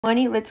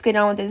money. Let's get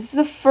on with this. This is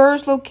the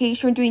first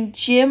location. We're doing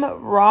Gym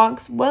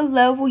Rocks. What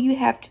level you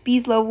have to be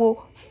is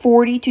level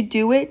 40 to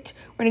do it.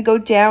 We're going to go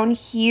down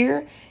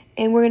here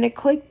and we're going to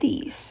click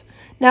these.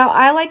 Now,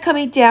 I like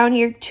coming down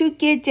here. To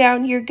get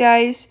down here,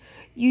 guys,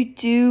 you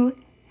do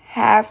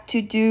have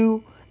to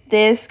do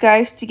this,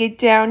 guys, to get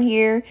down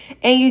here.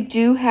 And you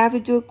do have to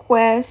do a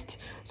quest.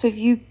 So if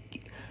you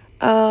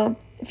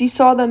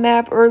saw the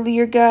map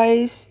earlier,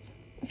 guys,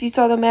 you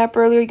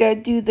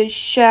gotta do the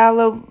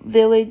shallow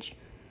village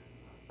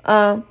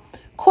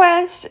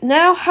quest.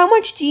 Now, how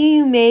much do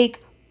you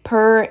make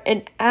per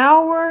an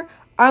hour?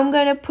 I'm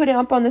gonna put it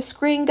up on the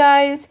screen,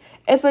 guys.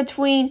 It's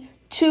between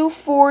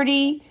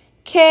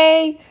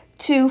 240k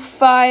to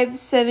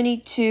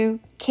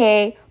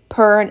 572k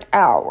per an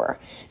hour.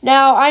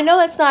 Now, I know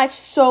that's not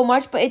so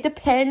much, but it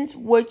depends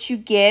what you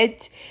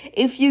get.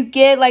 If you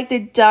get like the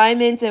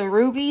diamonds and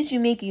rubies,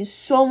 you're making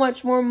so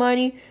much more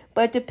money,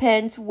 but it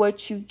depends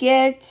what you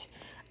get.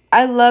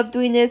 I love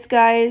doing this,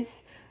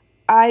 guys.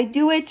 I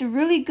do it. It's a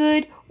really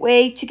good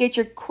way to get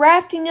your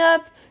crafting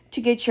up,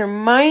 to get your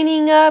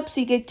mining up,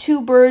 so you get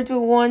 2 birds with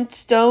 1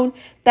 stone.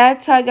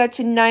 That's how I got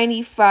to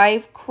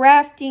 95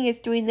 crafting. It's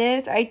doing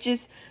this. I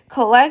just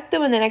collect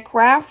them and then I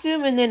craft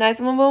them, and then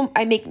some of them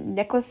I make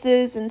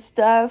necklaces and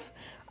stuff.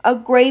 A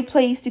great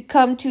place to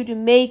come to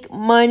make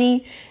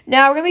money.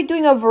 Now we're gonna be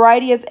doing a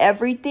variety of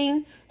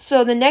everything.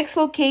 So the next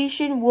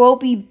location will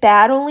be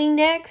battling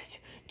next.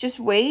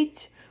 Just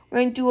wait. We're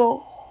gonna do a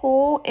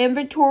whole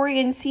inventory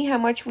and see how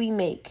much we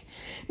make.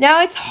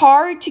 Now it's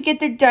hard to get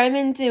the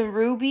diamonds and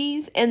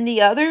rubies and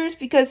the others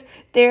because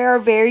they are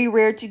very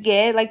rare to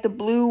get, like the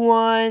blue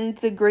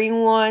ones, the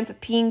green ones, the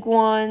pink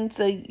ones.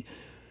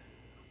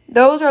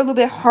 Those are a little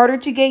bit harder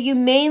to get. You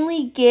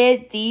mainly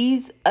get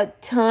these, a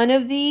ton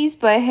of these,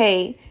 but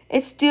hey,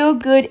 it's still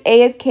good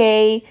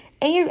AFK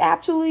and you're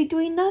absolutely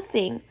doing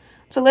nothing.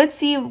 So let's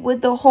see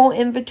with the whole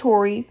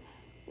inventory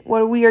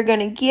what we are going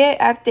to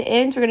get at the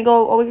end. So we're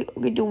going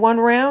to do 1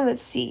 round.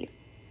 Let's see.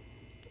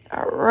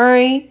 All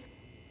right.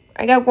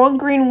 I got 1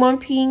 green, 1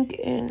 pink,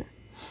 and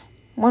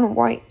 1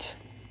 white.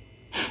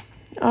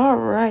 All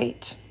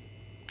right.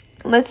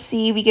 Let's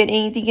see if we get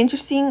anything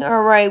interesting.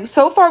 All right.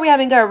 So far, we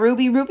haven't got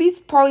Ruby. Ruby's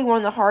probably one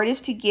of the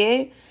hardest to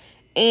get.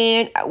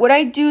 And what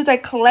I do is I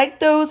collect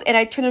those and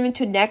I turn them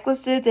into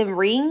necklaces and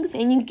rings.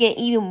 And you get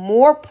even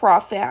more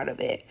profit out of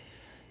it.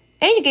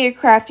 And you get your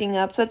crafting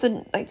up. So that's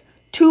like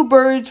 2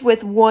 birds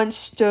with 1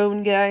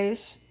 stone,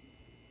 guys.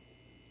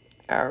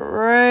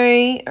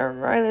 Alright.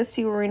 Alright. Let's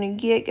see what we're going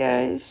to get,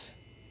 guys.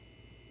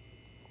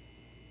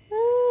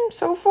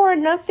 So far,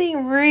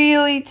 nothing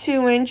really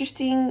too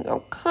interesting.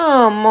 Oh,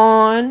 come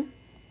on.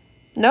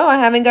 No, I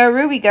haven't got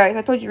Ruby, guys.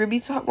 I told you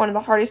Ruby's one of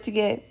the hardest to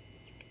get.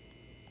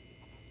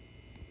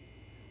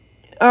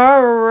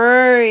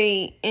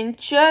 Alright. In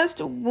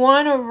just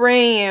 1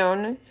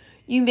 round,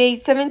 you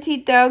made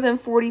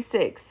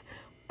 17,046.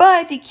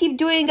 But if you keep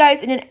doing it,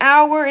 guys, in an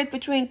hour, it's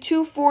between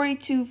 240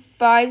 to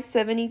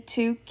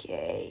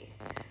 572k.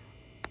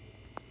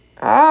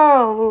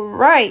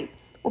 Alright.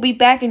 We'll be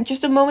back in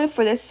just a moment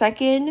for the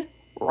second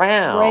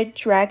round. Red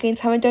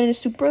dragons. Haven't done it in a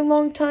super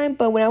long time,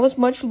 but when I was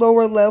much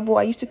lower level,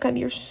 I used to come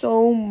here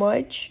so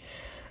much.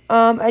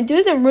 I do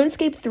this in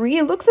RuneScape 3.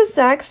 It looks the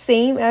exact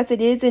same as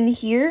it is in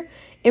here.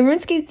 In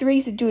RuneScape 3, I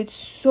used to do it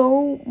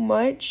so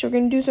much. We're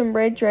going to do some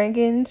red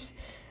dragons.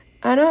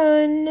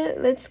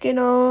 Let's get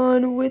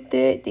on with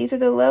it. These are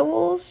the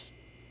levels.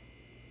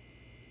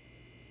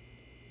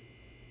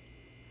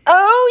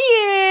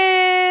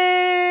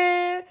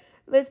 Oh, yeah!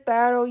 Let's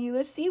battle you.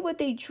 Let's see what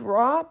they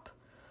drop.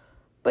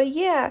 But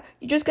yeah,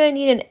 you're just going to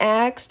need an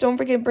axe. Don't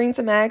forget to bring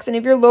some axe. And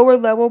if you're lower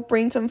level,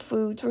 bring some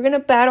food. So we're going to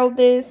battle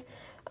this.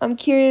 I'm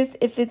curious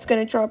if it's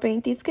going to drop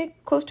anything. Let's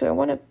get close to it. I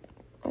want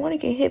to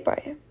get hit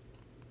by it.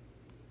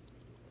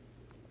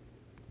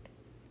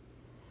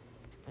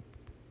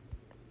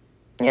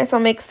 Yes,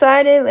 I'm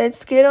excited.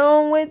 Let's get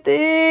on with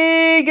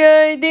it,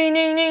 guys. Ding,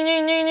 ding, ding,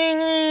 ding, ding, ding,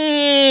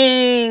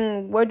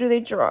 ding. What do they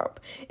drop?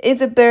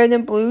 Is it better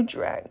than blue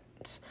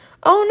dragons?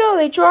 Oh, no,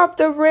 they dropped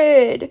the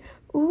red.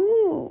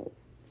 Ooh.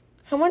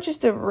 How much is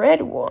the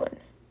red one?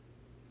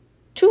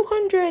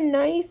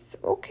 209th.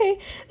 Okay.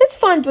 It's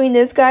fun doing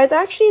this, guys.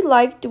 I actually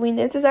like doing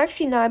this. It's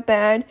actually not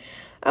bad.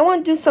 I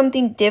want to do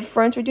something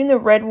different. We're doing the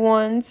red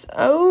ones.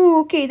 Oh,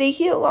 okay. They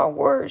hit a lot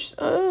worse.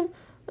 Where's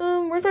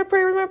my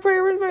prayer? Where's my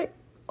prayer? Where's my...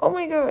 Oh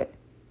my god.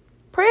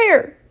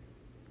 Prayer.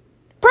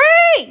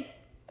 Pray!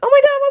 Oh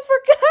my god, I almost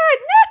forgot.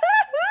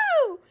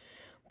 No!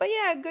 But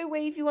yeah, good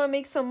way if you want to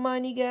make some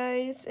money,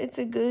 guys. It's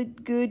a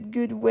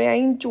good way. I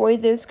enjoy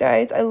this,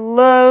 guys. I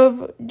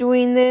love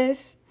doing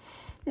this.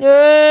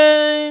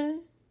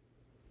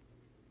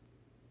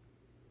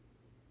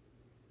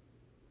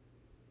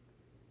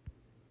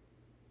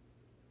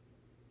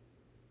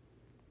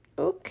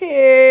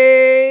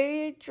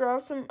 Okay.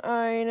 Drop some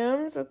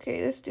items.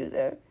 Okay, let's do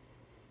that.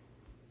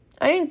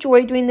 I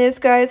enjoy doing this,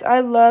 guys.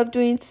 I love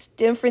doing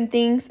different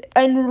things.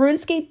 In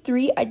RuneScape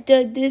 3, I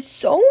did this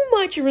so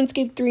much in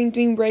RuneScape 3 and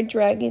doing red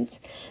dragons.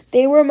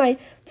 They were my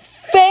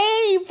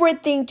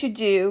favorite thing to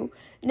do.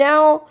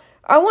 Now,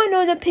 I want to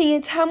know the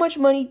opinions. How much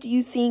money do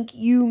you think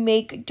you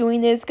make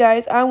doing this,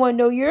 guys? I want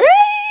to know your...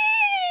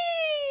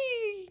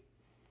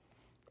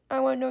 I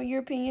want to know your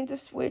opinion.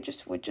 Just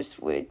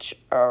switch.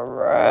 All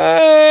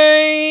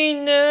right,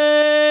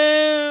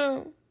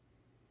 now.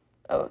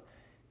 Oh,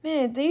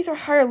 man, these are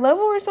higher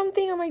level or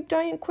something? I'm like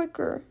dying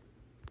quicker.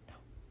 No,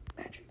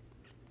 magic.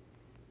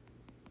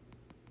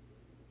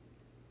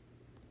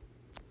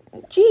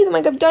 Jeez,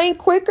 I'm dying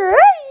quicker.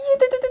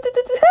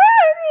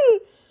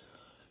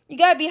 You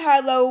gotta be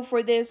high low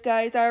for this,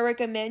 guys. I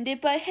recommend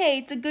it. But hey,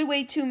 it's a good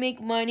way to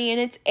make money. And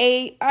it's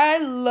I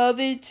love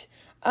it.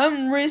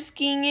 I'm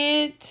risking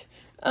it.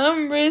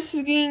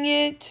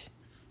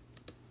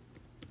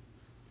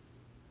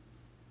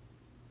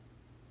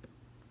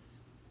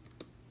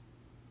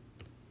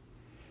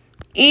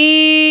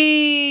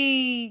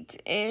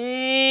 Eat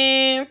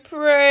and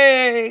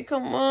pray.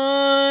 Come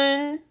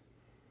on.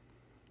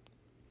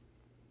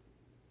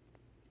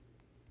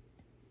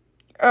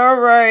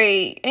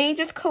 Alright, and you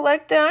just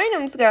collect the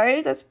items,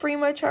 guys. That's pretty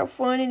much how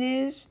fun it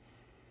is.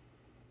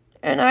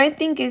 And I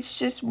think it's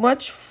just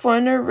much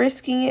funner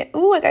risking it.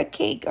 Ooh, I got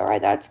cake.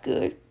 Alright, that's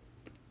good.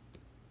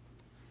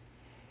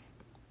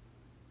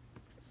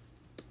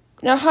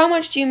 Now, how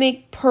much do you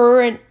make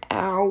per an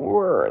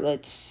hour?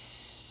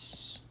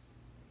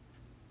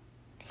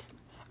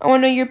 I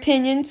want to know your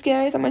opinions,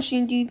 guys. How much do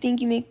you think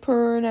you make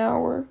per an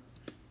hour?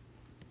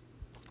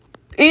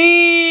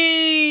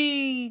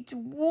 Eat!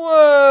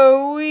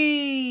 Whoa,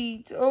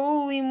 eat!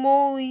 Holy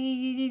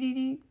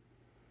moly!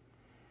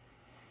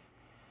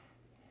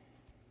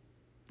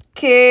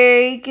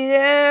 Cake it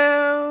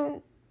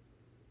out!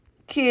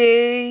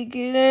 Cake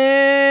it out!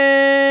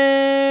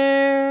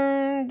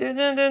 Dun,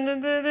 dun, dun,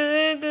 dun, dun,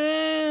 dun,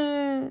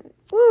 dun.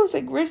 Woo, it's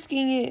like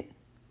risking it.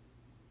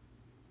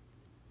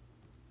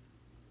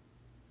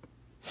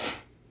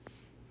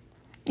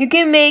 You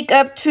can make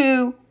up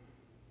to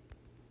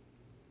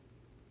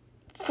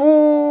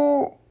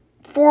 400,000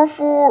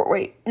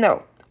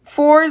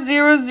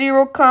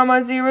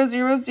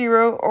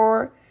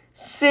 or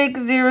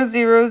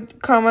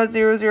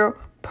 600,000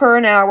 per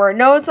an hour.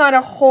 No, it's not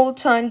a whole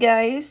ton,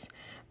 guys,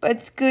 but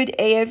it's good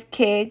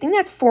AFK. I think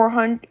that's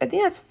 400. I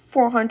think that's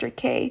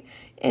 400K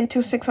into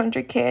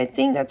 600K. I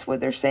think that's what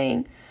they're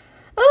saying.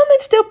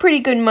 It's still pretty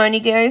good money,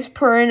 guys,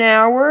 per an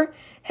hour.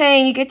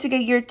 Hey, you get to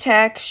get your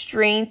attack,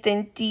 strength,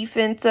 and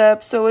defense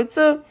up, so it's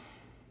a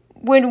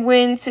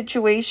win-win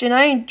situation.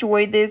 I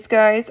enjoy this,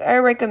 guys. I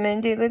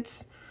recommend it.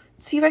 Let's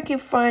see if I can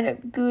find a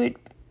good...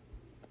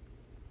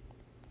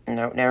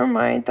 No, never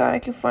mind. Thought I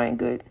could find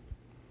good.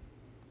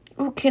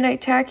 Ooh, can I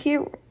attack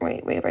here?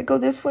 Wait. If I go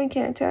this way,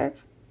 can I attack?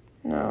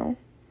 No.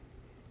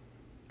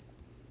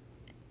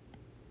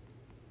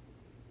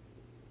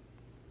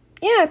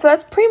 Yeah, so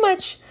that's pretty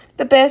much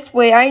the best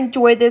way. I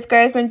enjoyed this,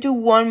 guys. I'm going to do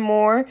one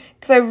more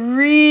because I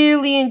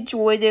really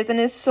enjoyed this, and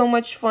it's so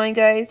much fun,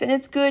 guys. And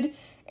it's good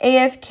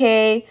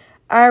AFK.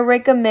 I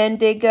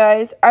recommend it,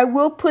 guys. I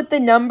will put the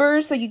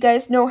numbers so you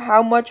guys know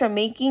how much I'm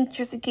making,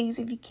 just in case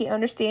if you can't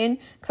understand,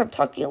 because I'm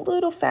talking a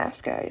little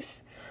fast,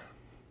 guys.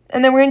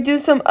 And then we're going to do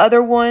some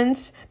other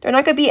ones. They're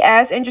not going to be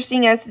as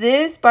interesting as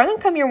this, but I'm going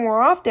to come here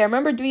more often. I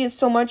remember doing it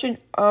so much in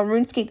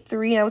RuneScape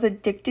 3, and I was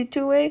addicted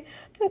to it.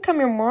 I'm going to come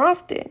here more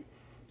often.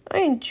 I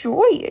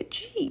enjoy it.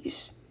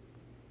 Jeez.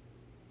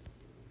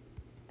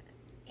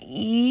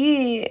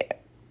 Yeah.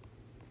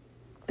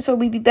 So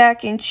we'll be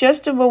back in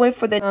just a moment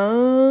for the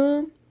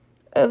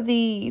of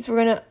these.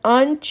 We're going to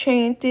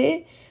enchant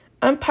it,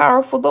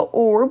 unpowerful the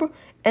orb,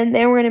 and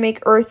then we're going to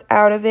make earth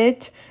out of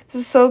it.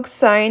 This is so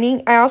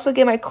exciting. I also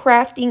get my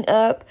crafting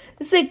up.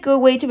 This is a good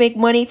way to make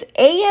money. It's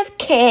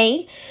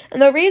AFK.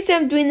 And the reason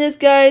I'm doing this,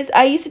 guys,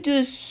 I used to do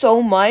this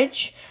so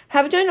much.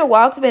 Haven't done it in a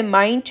while because I've been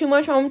mining too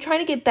much. I'm trying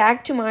to get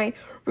back to my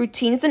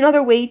routine. It's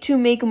another way to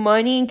make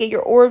money and get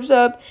your orbs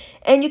up.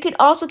 And you can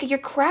also get your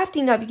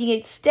crafting up. You can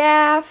get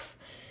staff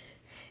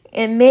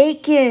and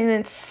make it and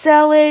then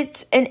sell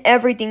it and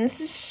everything.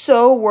 This is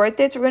so worth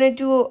it. So we're going to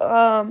do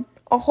a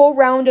whole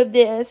round of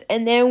this.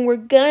 And then we're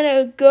going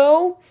to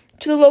go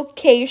to the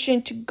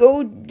location to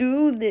go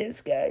do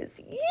this, guys.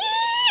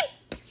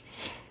 Yeep!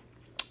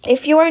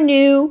 If you are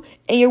new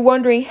and you're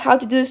wondering how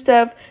to do this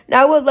stuff,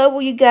 now what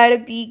level you gotta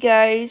be,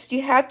 guys.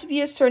 You have to be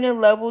a certain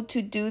level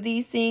to do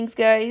these things,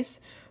 guys.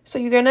 So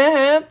you're gonna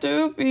have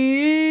to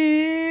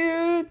be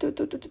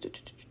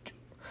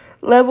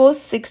level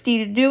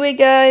 60 to do it,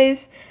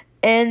 guys.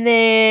 And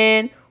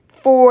then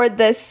for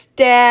the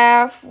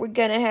staff, we're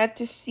gonna have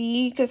to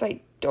see, because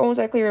I don't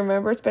exactly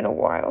remember. It's been a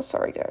while.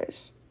 Sorry,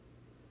 guys.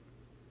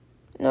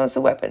 No, it's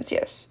the weapons,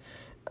 yes.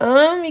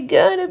 You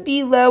gotta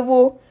be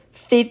level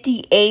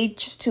 58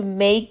 just to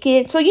make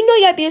it. So you know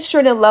you gotta be a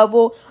certain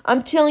level.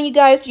 I'm telling you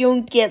guys, you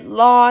don't get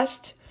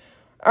lost.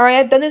 Alright,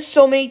 I've done this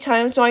so many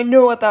times, so I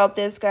know about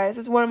this, guys.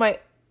 It's one of my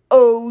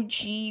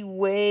OG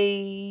ways.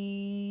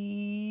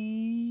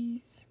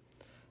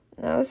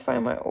 Now let's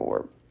find my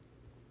orb.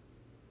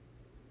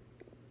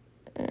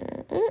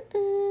 We're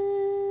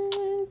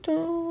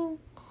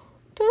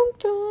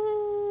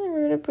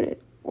gonna put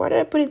it. Why did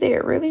I put it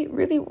there? Really?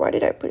 Why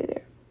did I put it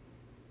there?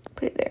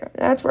 Put it there.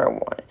 That's where I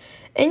want it.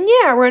 And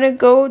yeah, we're going to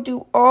go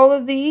do all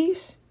of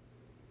these.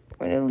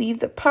 We're going to leave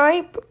the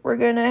pipe. We're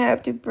going to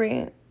have to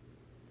bring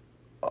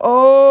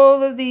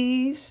all of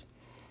these.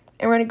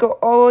 And we're going to go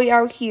all the way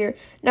out here.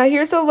 Now,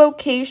 here's a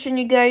location,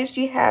 you guys.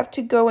 You have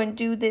to go and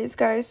do this,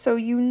 guys, so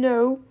you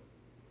know.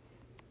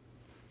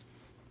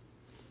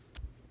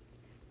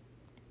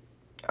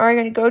 Alright,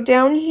 I'm going to go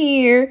down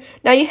here.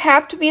 Now, you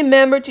have to be a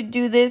member to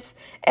do this.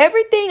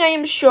 Everything I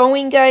am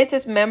showing, guys,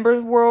 is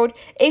Members World.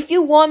 If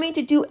you want me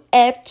to do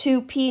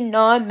F2P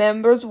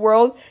non-Members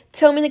World,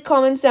 tell me in the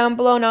comments down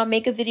below, and I'll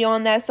make a video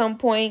on that at some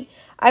point.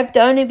 I've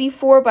done it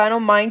before, but I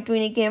don't mind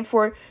doing it again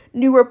for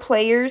newer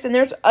players. And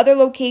there's other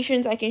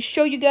locations I can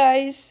show you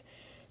guys,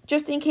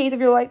 just in case if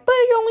you're like, but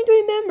you're only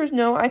doing members.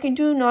 No, I can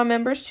do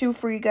non-members too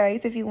for you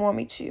guys if you want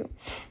me to.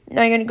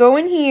 Now, you're going to go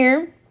in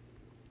here.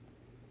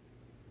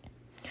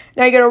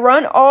 Now, you're going to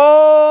run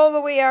all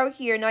the way out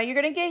here. Now, you're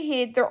going to get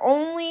hit. They're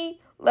only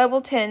level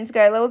 10s,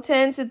 guys. Level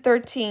 10s and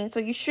 13. So,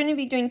 you shouldn't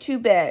be doing too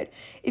bad.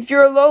 If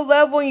you're a low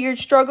level and you're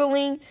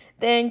struggling,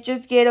 then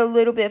just get a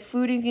little bit of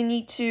food if you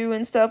need to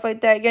and stuff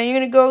like that. Again, you're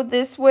going to go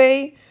this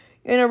way.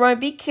 You're going to run.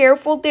 Be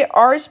careful. There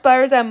are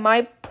spiders that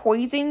might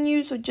poison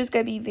you. So, just got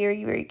to be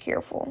very, very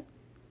careful.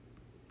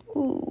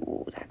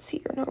 Ooh, that's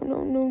here. No.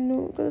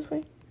 Go this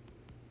way.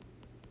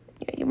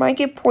 Yeah, you might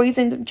get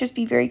poisoned. Just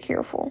be very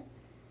careful.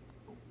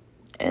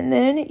 And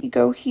then you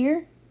go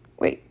here.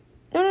 Wait.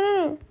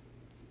 No.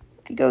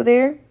 You go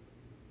there.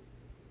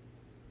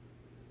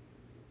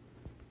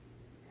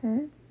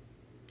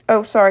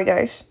 Oh, sorry,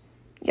 guys.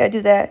 You gotta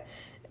do that.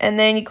 And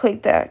then you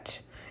click that.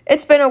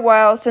 It's been a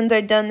while since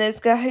I've done this,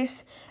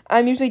 guys.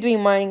 I'm usually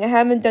doing mining. I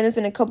haven't done this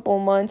in a couple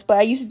of months, but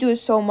I used to do it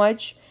so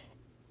much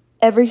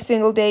every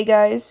single day,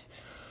 guys.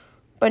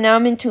 But now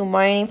I'm into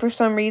mining for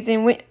some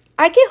reason. When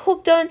I get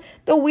hooked on,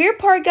 the weird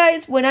part,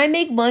 guys, when I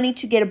make money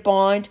to get a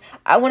bond,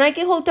 when I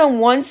get hooked on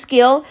one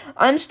skill,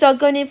 I'm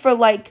stuck on it for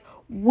like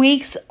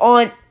weeks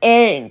on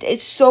end.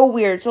 It's so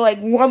weird. So like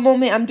one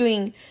moment I'm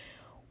doing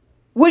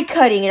wood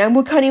cutting, and I'm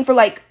wood cutting for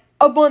like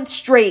a month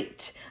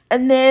straight.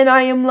 And then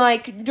I am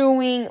like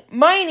doing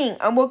mining.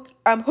 I'm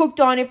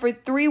hooked on it for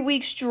 3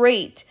 weeks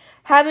straight.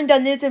 Haven't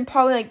done this in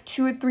probably like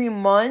 2 or 3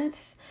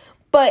 months.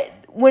 But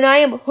when I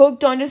am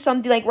hooked onto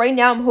something, like right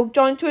now I'm hooked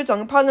onto it, so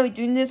I'm probably going to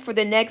be doing this for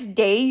the next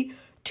day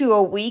to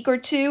a week or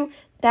two.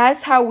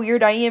 That's how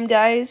weird I am,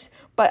 guys.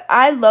 But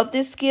I love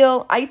this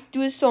skill. I used to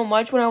do it so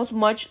much when I was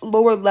much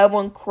lower level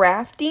in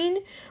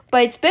crafting.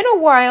 But it's been a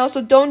while, so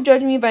don't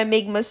judge me if I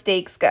make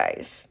mistakes,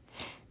 guys.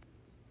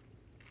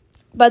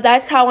 But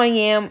that's how I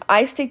am.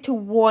 I stick to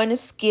one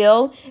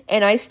skill,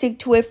 and I stick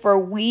to it for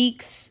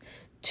weeks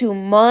to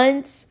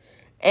months.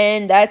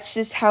 And that's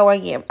just how I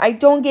am. I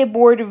don't get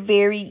bored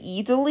very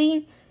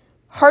easily.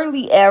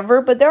 Hardly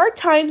ever. But there are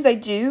times I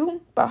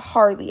do. But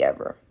hardly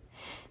ever.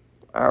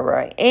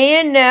 Alright.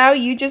 And now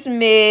you just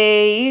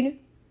made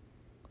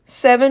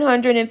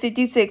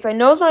 756. I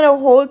know it's not a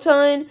whole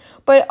ton.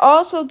 But it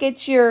also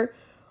gets your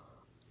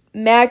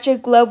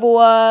magic level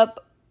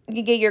up. You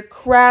can get your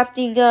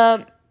crafting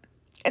up.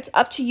 It's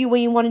up to you what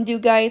you want to do,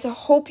 guys. I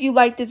hope you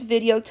like this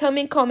video. Tell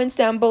me in comments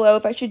down below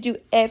if I should do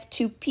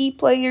F2P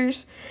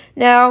players.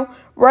 Now,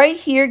 right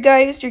here,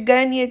 guys, you're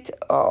going to need...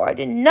 Oh, I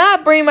did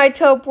not bring my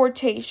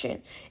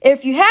teleportation.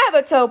 If you have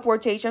a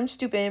teleportation, I'm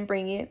stupid and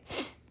bring it.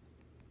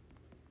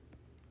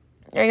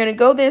 You're going to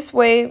go this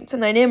way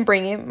since I didn't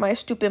bring it. My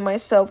stupid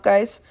myself,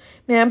 guys.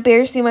 Man, I'm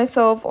embarrassing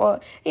myself.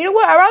 You know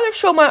what? I'd rather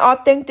show my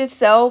authentic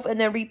self and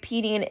then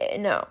repeating it.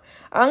 No.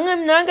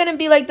 I'm not going to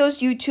be like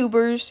those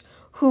YouTubers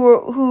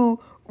who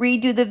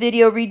redo the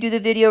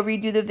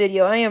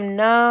video. I am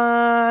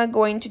not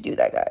going to do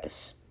that,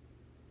 guys.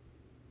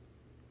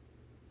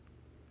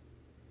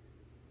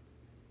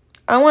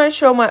 I want to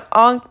show my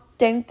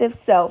authentic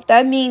self.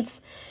 That means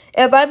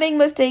if I make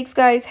mistakes,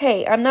 guys,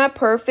 hey, I'm not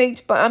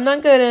perfect, but I'm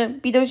not going to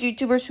be those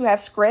YouTubers who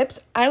have scripts.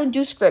 I don't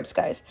do scripts,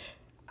 guys.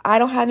 I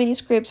don't have any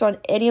scripts on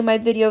any of my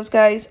videos,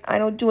 guys. I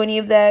don't do any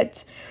of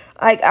that.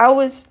 Like, I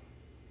was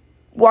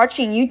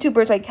watching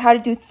YouTubers like how to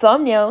do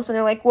thumbnails, and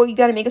they're like, well, you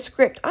got to make a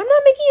script. I'm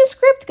not making a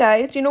script,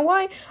 guys. You know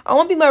why? I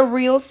want to be my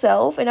real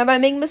self, and if I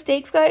make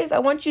mistakes, guys, I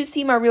want you to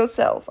see my real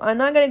self. I'm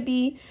not going to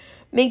be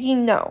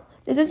making... No.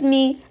 This is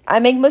me. I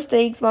make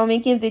mistakes while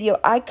making a video.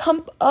 I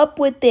come up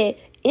with it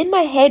in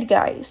my head,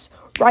 guys.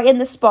 Right in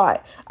the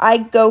spot. I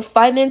go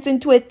 5 minutes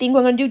into it, think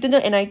what I'm going to do,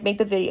 and I make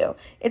the video.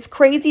 It's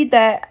crazy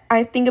that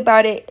I think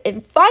about it in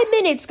 5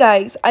 minutes,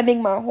 guys. I make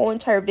my whole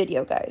entire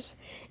video, guys.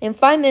 In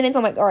 5 minutes,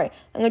 I'm like, all right,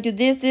 I'm going to do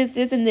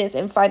this, and this.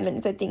 In 5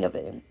 minutes, I think of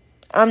it.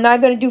 I'm not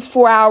going to do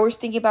 4 hours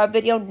thinking about a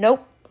video.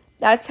 Nope.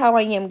 That's how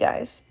I am,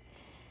 guys.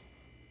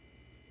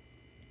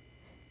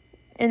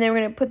 And then we're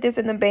going to put this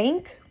in the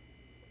bank.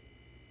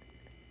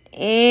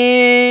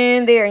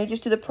 And there. And you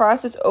just do the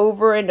process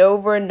over and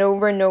over and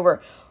over and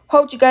over.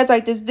 Hope you guys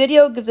like this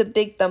video. Give us a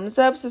big thumbs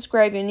up.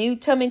 Subscribe if you're new.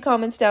 Tell me in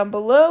comments down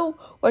below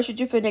what should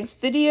you do for the next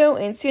video.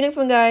 And see you next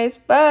one, guys.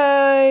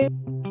 Bye.